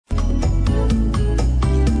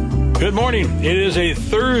Good morning. It is a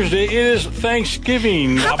Thursday. It is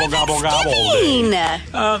Thanksgiving. Gobble, gobble, gobble day.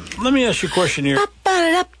 Let me ask you a question here.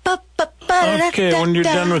 Okay, when you're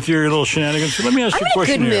done with your little shenanigans, let me ask you a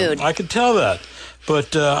question here. I'm in a good mood. I can tell that.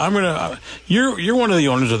 But I'm going to... You're one of the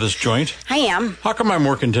owners of this joint. I am. How come I'm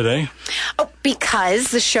working today? Oh, because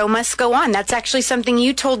the show must go on. That's actually something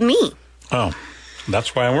you told me. Oh,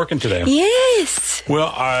 that's why I'm working today. Yes. Well,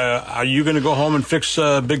 are you going to go home and fix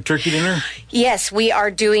big turkey dinner? Yes, we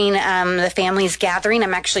are doing the family's gathering.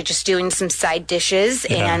 I'm actually just doing some side dishes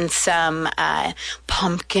and some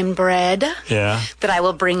pumpkin bread that I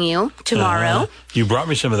will bring you tomorrow. You brought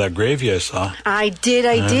me some of that gravy I saw. I did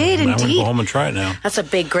indeed. I'm going to go home and try it now. That's a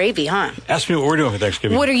big gravy, huh? Ask me what we're doing for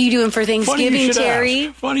Thanksgiving. What are you doing for Thanksgiving, Terry?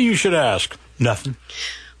 Funny you should ask. Nothing.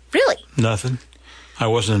 Really? Nothing. I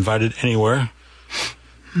wasn't invited anywhere.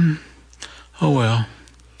 Oh, well.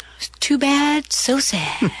 Too bad, so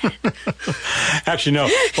sad. Actually, no.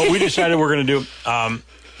 What we decided we're going to do,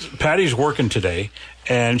 Patty's working today,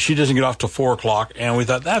 and she doesn't get off till 4 o'clock, and we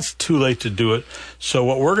thought that's too late to do it. So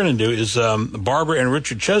what we're going to do is Barbara and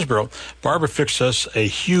Richard Chesborough. Barbara fixed us a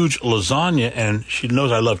huge lasagna, and she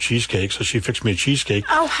knows I love cheesecake, so she fixed me a cheesecake.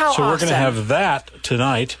 Oh, how So awesome. we're going to have that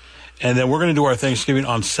tonight, and then we're going to do our Thanksgiving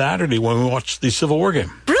on Saturday when we watch the Civil War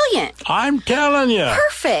game. Brilliant. I'm telling you.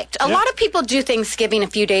 Perfect. A lot of people do Thanksgiving a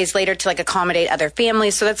few days later to accommodate other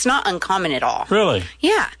families, so that's not uncommon at all. Really?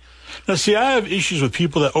 Yeah. Now, see, I have issues with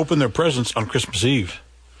people that open their presents on Christmas Eve.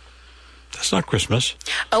 That's not Christmas.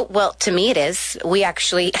 Oh, well, to me it is. We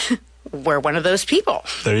actually... We're one of those people.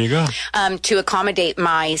 There you go. To accommodate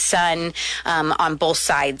my son on both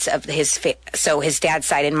sides of so his dad's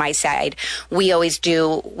side and my side, we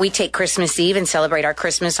take Christmas Eve and celebrate our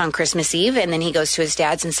Christmas on Christmas Eve, and then he goes to his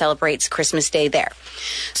dad's and celebrates Christmas Day there.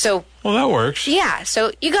 So, well, that works. Yeah,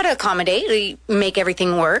 so you got to accommodate, you make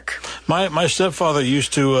everything work. My stepfather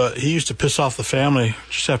used to piss off the family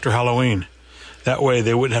just after Halloween. That way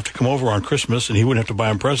they wouldn't have to come over on Christmas, and he wouldn't have to buy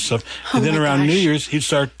them presents and stuff. And then around New Year's, he'd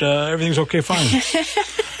start, everything's okay, fine.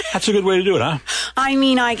 That's a good way to do it, huh? I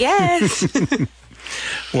mean, I guess.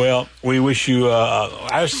 Well, we wish you,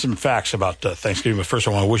 I have some facts about Thanksgiving, but first I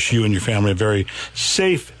want to wish you and your family a very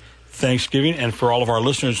safe Thanksgiving, and for all of our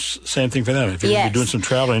listeners, same thing for them. If you're going to be doing some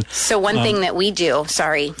traveling. So one thing that we do,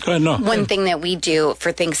 one thing that we do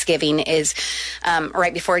for Thanksgiving is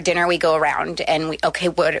right before dinner we go around and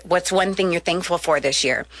what's one thing you're thankful for this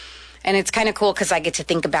year? And it's kind of cool because I get to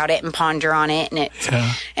think about it and ponder on it,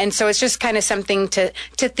 and so it's just kind of something to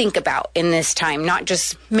think about in this time, not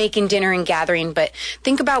just making dinner and gathering, but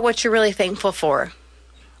think about what you're really thankful for.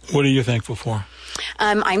 What are you thankful for?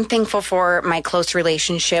 I'm thankful for my close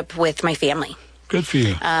relationship with my family. Good for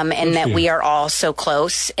you. And that we are all so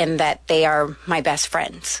close and that they are my best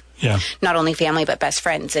friends. Yeah. Not only family, but best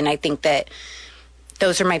friends. And I think that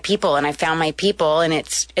those are my people, and I found my people, and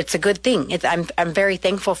it's a good thing. I'm very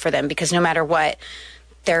thankful for them because no matter what,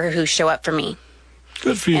 they're who show up for me.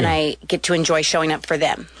 Good for you. And I get to enjoy showing up for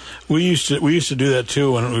them. We used to do that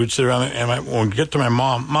too when we would sit around and when we get to my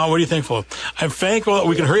mom, what are you thankful for? I'm thankful that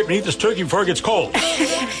we can hurry up and eat this turkey before it gets cold.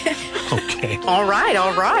 Okay. All right.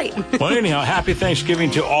 Well, anyhow, happy Thanksgiving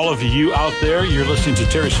to all of you out there. You're listening to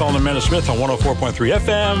Terry Saul and Amanda Smith on 104.3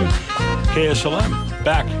 FM, KSLM.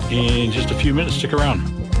 Back in just a few minutes. Stick around.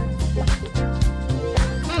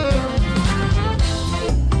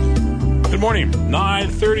 Good morning.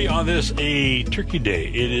 9:30 on this, a turkey day.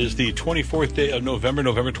 It is the 24th day of November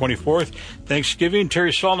 24th. Thanksgiving.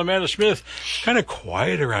 Terry Saul and Amanda Smith. It's kind of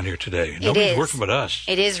quiet around here today. Nobody's working but us.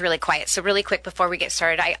 It is really quiet. So really quick before we get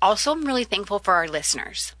started, I also am really thankful for our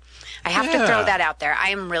listeners. I have to throw that out there. I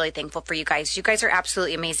am really thankful for you guys. You guys are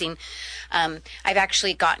absolutely amazing. I've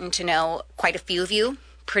actually gotten to know quite a few of you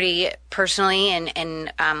pretty personally,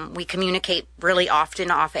 and we communicate really often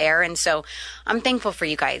off air, and so I'm thankful for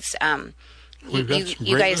you guys.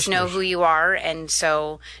 You guys know who you are, and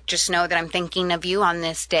so just know that I'm thinking of you on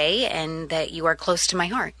this day and that you are close to my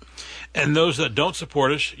heart. And those that don't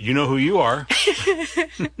support us, you know who you are.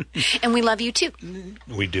 And we love you too.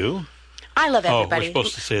 We do? I love everybody. Oh, we're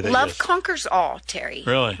supposed to say that. Love conquers all, Terry.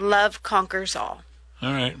 Really? Love conquers all.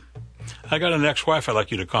 All right. I got an ex-wife I'd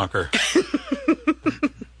like you to conquer.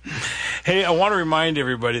 Hey, I want to remind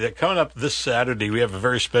everybody that coming up this Saturday, we have a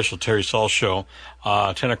very special Terry Saul show,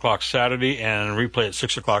 10 o'clock Saturday, and replay at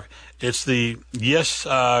 6 o'clock. It's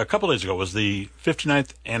a couple days ago was the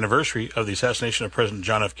 59th anniversary of the assassination of President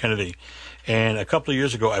John F. Kennedy. And a couple of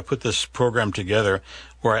years ago, I put this program together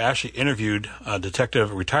where I actually interviewed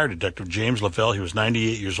retired detective James Lavelle. He was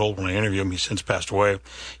 98 years old when I interviewed him. He's since passed away.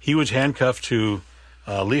 He was handcuffed to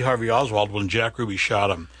Lee Harvey Oswald when Jack Ruby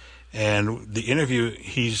shot him. And the interview,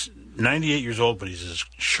 he's 98 years old, but he's as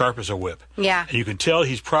sharp as a whip. Yeah. And you can tell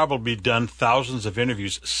he's probably done thousands of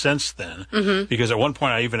interviews since then. Mm-hmm. Because at one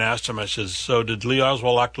point I even asked him, I said, so did Lee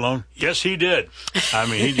Oswald act alone? Yes, he did. I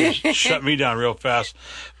mean, he just shut me down real fast.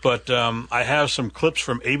 But I have some clips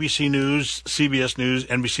from ABC News, CBS News,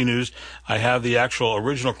 NBC News. I have the actual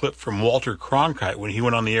original clip from Walter Cronkite when he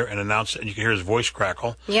went on the air and announced it, and you can hear his voice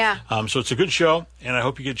crackle. Yeah. So it's a good show, and I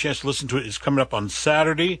hope you get a chance to listen to it. It's coming up on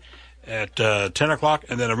Saturday at 10 o'clock,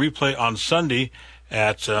 and then a replay on Sunday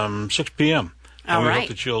at 6 p.m. And All we right. hope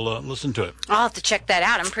that you'll listen to it. I'll have to check that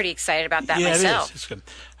out. I'm pretty excited about that Yeah, myself. it is. It's good.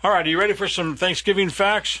 All right, are you ready for some Thanksgiving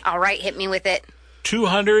facts? All right, hit me with it.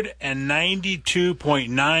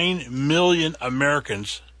 292.9 million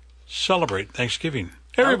Americans celebrate Thanksgiving.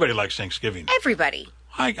 Everybody likes Thanksgiving. Everybody,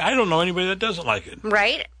 I don't know anybody that doesn't like it.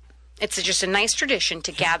 right? It's just a nice tradition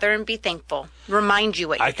to gather and be thankful. Remind you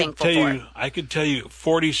what you're thankful for. I could tell you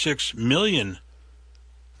 46 million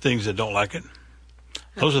things that don't like it.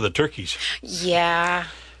 Those are the turkeys. Yeah,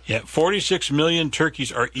 Yeah, 46 million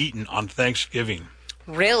turkeys are eaten on Thanksgiving.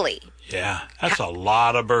 really. Yeah, that's a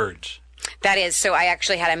lot of birds. That is, so I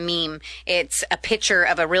actually had a meme. It's a picture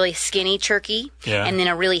of a really skinny turkey, Yeah. and then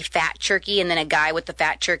a really fat turkey, and then a guy with the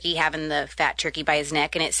fat turkey having the fat turkey by his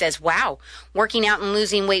neck, and it says, wow, working out and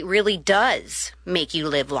losing weight really does make you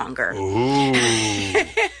live longer. Ooh.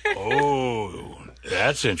 Oh,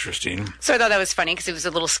 that's interesting. So I thought that was funny because it was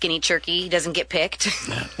a little skinny turkey. He doesn't get picked.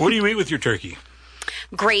 What do you eat with your turkey?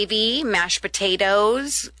 Gravy, mashed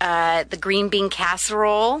potatoes, the green bean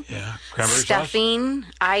casserole, Yeah, cranberry sauce? stuffing.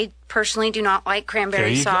 I personally do not like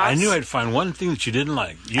cranberry sauce. I knew I'd find one thing that you didn't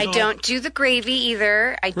like. You I don't do the gravy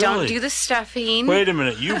either. I Really? don't do the stuffing. Wait a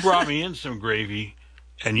minute. You brought me in some gravy,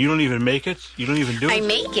 and you don't even make it? You don't even do it? I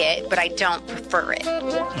make it, but I don't prefer it.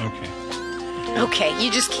 Okay. Okay, you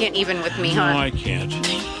just can't even with me, No, huh? I can't.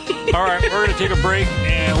 All right, we're going to take a break,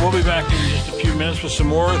 and we'll be back in just a few minutes with some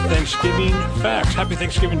more Thanksgiving facts. Happy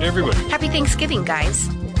Thanksgiving to everybody. Happy Thanksgiving, guys.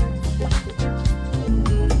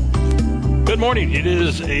 Good morning. It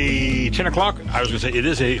is a 10 o'clock. I was going to say it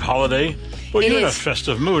is a holiday. Well, It you're in a is.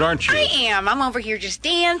 festive mood, aren't you? I am. I'm over here just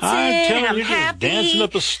dancing, I'm and telling I'm you, happy. just dancing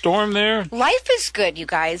up a storm there. Life is good, you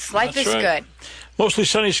guys. Life That's is right. good. Mostly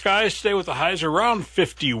sunny skies today with the highs around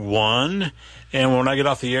 51. And when I get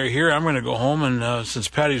off the air here, I'm going to go home, and since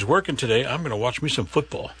Patty's working today, I'm going to watch me some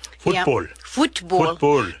football. Football. Yep. Football.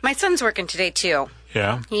 Football. My son's working today, too.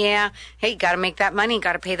 Yeah. Yeah. Hey, got to make that money.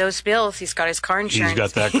 Got to pay those bills. He's got his car insurance. He's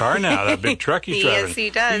got that car now, that big truck he's driving. Yes, he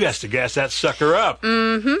does. He has to gas that sucker up.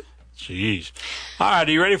 Mm-hmm. Jeez. All right,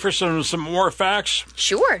 are you ready for some more facts?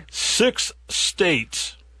 Sure. 6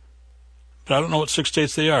 states, but I don't know what 6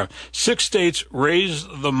 states they are. 6 states raise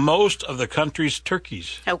the most of the country's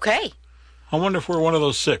turkeys. Okay. I wonder if we're one of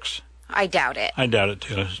those 6. I doubt it. I doubt it,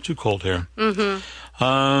 too. It's too cold here.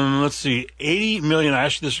 Mm-hmm. Let's see. 80 million, I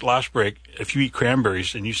asked you this last break, if you eat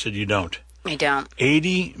cranberries, and you said you don't. I don't.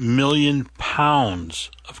 80 million pounds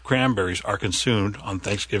of cranberries are consumed on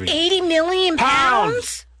Thanksgiving. 80 million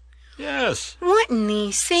pounds? Yes. What in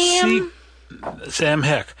the Sam? See, Sam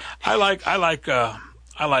Heck. I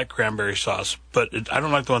like cranberry sauce, but I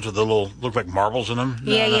don't like the ones with the little look like marbles in them.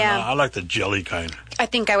 No, Yeah, no, yeah. no. I like the jelly kind. I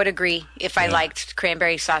think I would agree. If I liked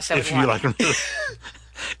cranberry sauce, I would If want you like them.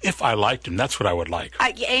 If I liked them, that's what I would like.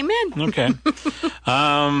 Amen. Okay.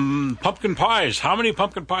 Pumpkin pies. How many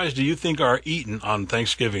pumpkin pies do you think are eaten on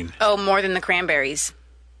Thanksgiving? Oh, more than the cranberries.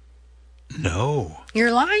 No.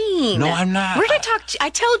 You're lying. No, I'm not. Where did I talk to? I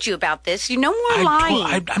told you about this. You know I'm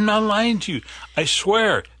lying. I'm not lying to you. I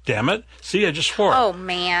swear. Damn it. See, I just swore. Oh,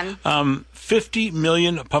 man. 50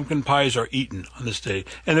 million pumpkin pies are eaten on this day.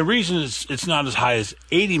 And the reason it's not as high as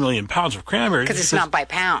 80 million pounds of cranberries Because it's not by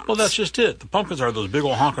pounds. Well, that's just it. The pumpkins are those big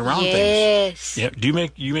old honking round things. Yes. Yeah. Do you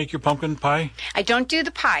make your pumpkin pie? I don't do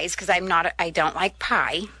the pies because I don't like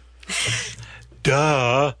pie.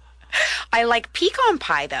 Duh. I like pecan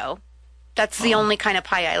pie, though. That's the only kind of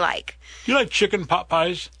pie I like. You like chicken pot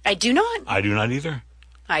pies? I do not. I do not either.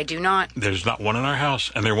 I do not. There's not one in our house,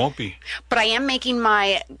 and there won't be. But I am making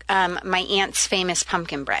my aunt's famous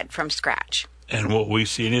pumpkin bread from scratch. And will we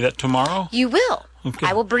see any of that tomorrow? You will. Okay.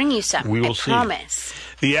 I will bring you some. We will I see. promise.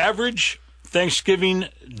 The average Thanksgiving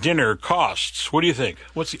dinner costs, what do you think?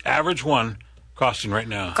 What's the average one costing right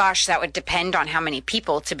now? Gosh, that would depend on how many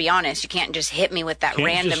people, to be honest. You can't just hit me with that You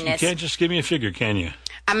randomness. can't just give me a figure, can you?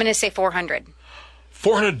 I'm going to say 400.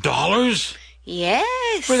 $400?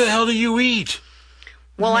 Yes. Where the hell do you eat?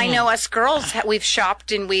 Well, I know us girls, we've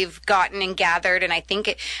shopped and we've gotten and gathered, and I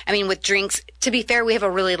think with drinks, to be fair, we have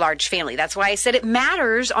a really large family. That's why I said it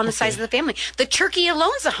matters on the size of the family. The turkey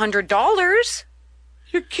alone's $100.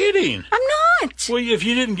 You're kidding. I'm not. Well, if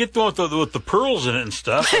you didn't get the one with the pearls in it and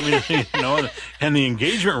stuff, I mean, and the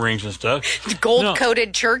engagement rings and stuff.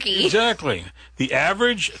 Gold-coated turkey. Exactly. The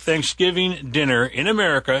average Thanksgiving dinner in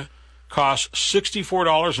America costs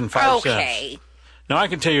 $64.05. Okay. Now, I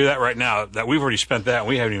can tell you that right now, that we've already spent that and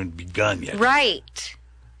we haven't even begun yet. Right.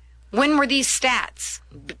 When were these stats?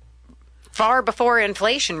 Far before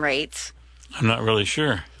inflation rates. I'm not really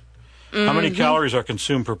sure. How many calories are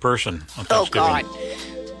consumed per person on Thanksgiving? Oh, God.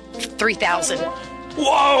 3,000.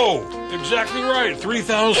 Whoa! Exactly right.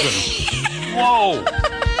 3,000. Whoa!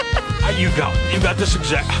 You got this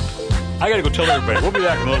exact. I got to go tell everybody. We'll be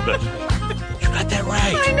back in a little bit. You got that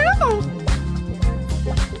right. I know.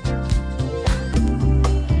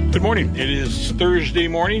 Good morning. It is Thursday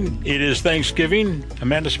morning. It is Thanksgiving.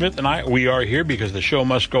 Amanda Smith and I, we are here because the show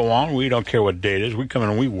must go on. We don't care what day it is. We come in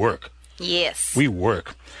and we work. Yes. We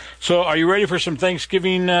work. So are you ready for some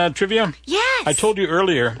Thanksgiving trivia? Yes. I told you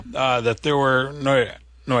earlier that there were... No,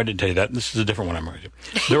 I didn't tell you that. This is a different one I'm going to do.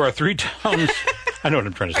 There are 3 towns... I know what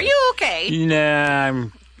I'm trying to say. Are you okay? Nah,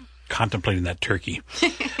 I'm contemplating that turkey.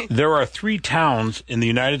 There are 3 towns in the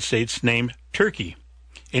United States named Turkey.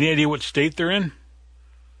 Any idea what state they're in?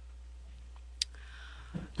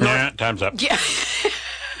 Nah, time's up. Yeah.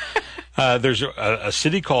 There's a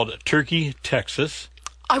city called Turkey, Texas.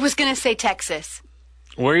 I was going to say Texas.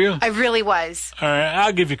 Were you? I really was. All right,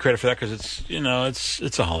 I'll give you credit for that because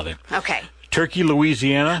it's a holiday. Okay. Turkey,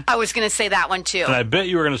 Louisiana. I was going to say that one too. And I bet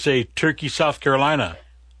you were going to say Turkey, South Carolina.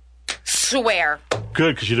 Swear.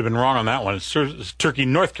 Good, because you'd have been wrong on that one. It's Turkey,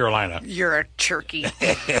 North Carolina. You're a turkey.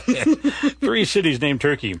 3 cities named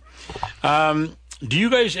Turkey. Do you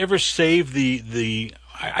guys ever save the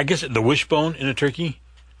I guess the wishbone in a turkey?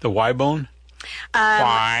 The Y bone?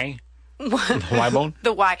 Why? The Y bone?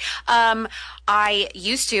 The why. I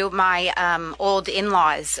used to, my old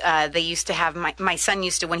in-laws, they used to have, my son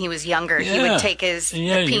used to, when he was younger, he would take his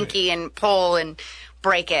pinky and pull and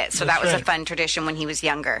break it. So that was a fun tradition when he was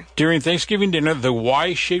younger. During Thanksgiving dinner, the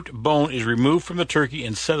Y-shaped bone is removed from the turkey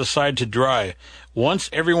and set aside to dry. Once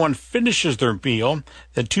everyone finishes their meal,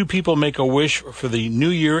 then 2 people make a wish for the new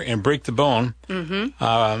year and break the bone.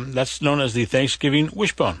 Mm-hmm. That's known as the Thanksgiving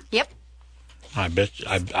wishbone. Yep. I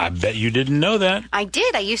bet you didn't know that. I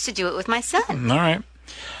did. I used to do it with my son. All right.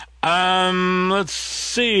 Let's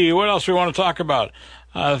see. What else we want to talk about?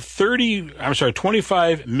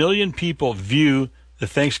 25 million people view the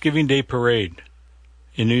Thanksgiving Day Parade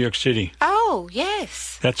in New York City. Oh,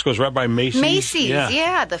 yes. That goes right by Macy's. Macy's,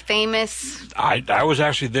 yeah, the famous. I was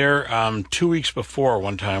actually there 2 weeks before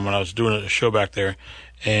one time when I was doing a show back there,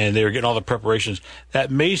 and they were getting all the preparations. That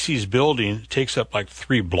Macy's building takes up like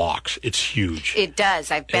 3 blocks. It's huge. It does.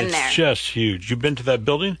 I've been there. It's just huge. You've been to that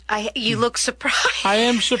building? You look surprised. I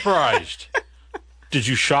am surprised. Did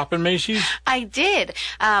you shop in Macy's? I did.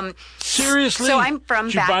 Seriously? So I'm from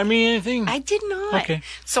Did you buy me anything? I did not. Okay.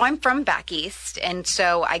 So I'm from back east, and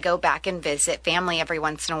so I go back and visit family every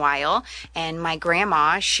once in a while. And my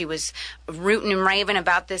grandma, she was rooting and raving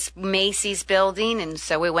about this Macy's building, and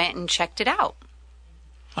so we went and checked it out.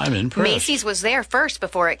 I'm impressed. Macy's was there first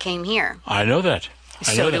before it came here. I know that.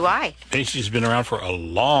 So do I. Macy's been around for a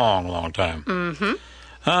long, long time.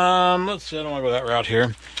 Mm-hmm. Let's see. I don't want to go that route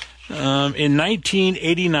here. In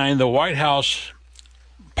 1989, the White House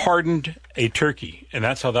pardoned a turkey, and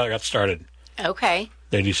that's how that got started. Okay.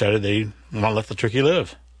 They decided they want to let the turkey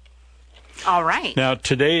live. All right. Now,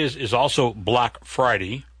 today is also Black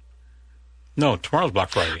Friday. No, tomorrow's Black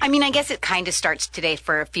Friday. I mean, I guess it kind of starts today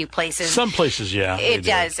for a few places. Some places, yeah. It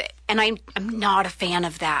does. And I'm not a fan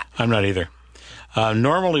of that. I'm not either.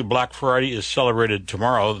 Normally, Black Friday is celebrated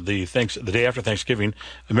tomorrow, the day after Thanksgiving.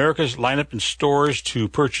 Americans line up in stores to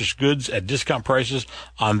purchase goods at discount prices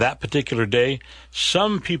on that particular day.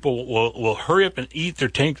 Some people will hurry up and eat their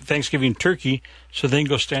Thanksgiving turkey so they can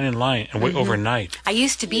go stand in line and wait overnight. I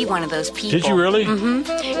used to be one of those people. Did you really?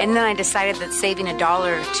 Mm-hmm. And then I decided that saving $1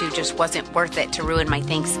 or $2 just wasn't worth it to ruin my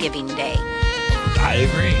Thanksgiving day. I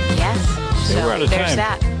agree. Yes. So we're out of there's time.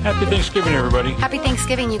 that. Happy Thanksgiving, everybody. Happy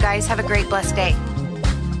Thanksgiving, you guys. Have a great, blessed day.